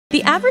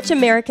The average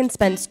American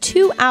spends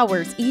 2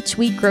 hours each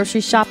week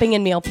grocery shopping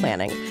and meal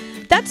planning.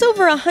 That's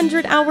over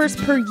 100 hours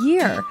per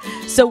year.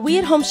 So we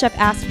at Home Chef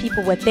asked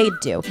people what they'd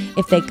do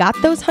if they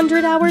got those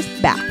 100 hours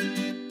back.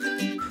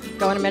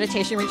 Go on a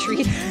meditation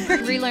retreat.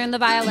 Relearn the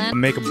violin.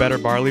 Make a better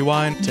barley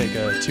wine. Take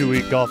a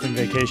 2-week golfing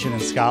vacation in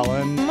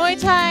Scotland. Muay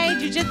Thai,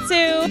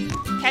 Jiu-Jitsu.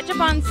 Catch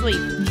up on sleep.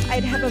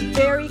 I'd have a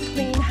very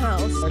clean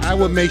house. I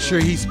would make sure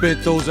he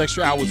spent those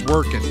extra hours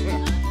working.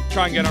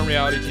 Try and get on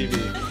reality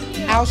TV.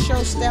 I'll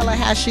show Stella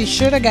how she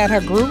should have got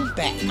her groove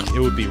back. It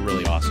would be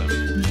really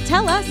awesome.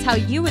 Tell us how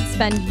you would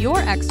spend your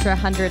extra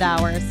 100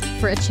 hours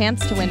for a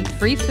chance to win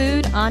free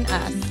food on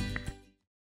us.